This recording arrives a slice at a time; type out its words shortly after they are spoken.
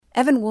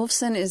Evan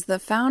Wolfson is the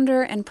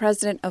founder and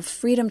president of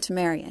Freedom to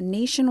Marry, a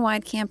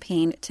nationwide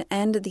campaign to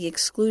end the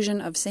exclusion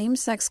of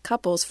same-sex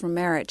couples from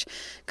marriage.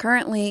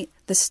 Currently,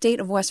 the state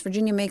of West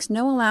Virginia makes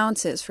no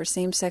allowances for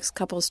same-sex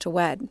couples to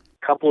wed.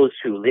 Couples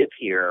who live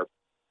here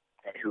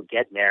and who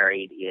get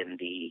married in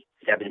the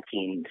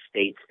 17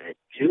 states that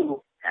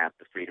do have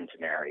the freedom to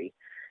marry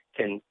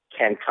can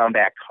come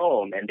back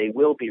home, and they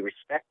will be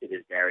respected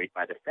as married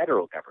by the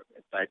federal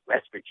government. But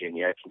West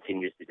Virginia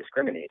continues to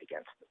discriminate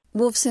against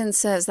them. Wolfson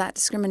says that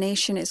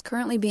discrimination is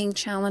currently being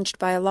challenged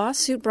by a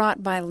lawsuit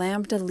brought by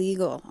Lambda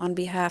Legal on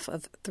behalf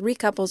of 3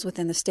 couples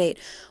within the state.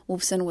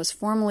 Wolfson was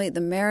formerly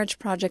the Marriage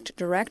Project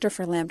Director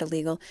for Lambda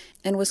Legal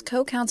and was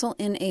co-counsel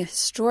in a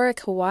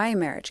historic Hawaii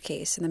marriage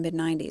case in the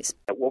mid-90s.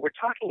 What we're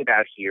talking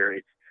about here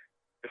is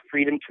the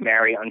freedom to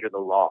marry under the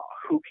law.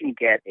 Who can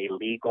get a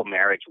legal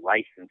marriage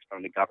license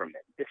from the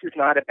government? This is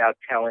not about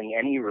telling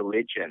any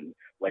religion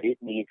what it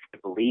needs to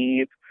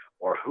believe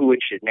or who it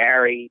should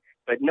marry,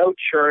 but no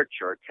church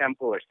or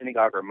temple or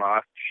synagogue or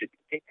mosque should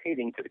be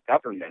dictating to the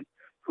government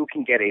who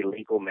can get a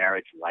legal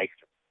marriage license.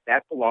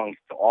 That belongs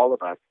to all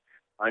of us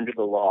under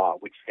the law,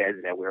 which says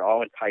that we're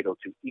all entitled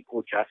to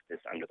equal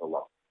justice under the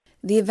law.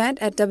 The event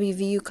at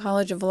WVU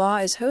College of Law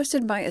is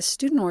hosted by a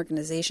student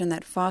organization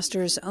that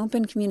fosters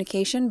open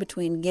communication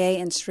between gay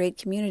and straight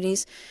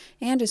communities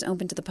and is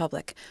open to the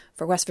public.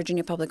 For West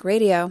Virginia Public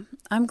Radio,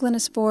 I'm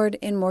Glynis Ford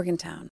in Morgantown.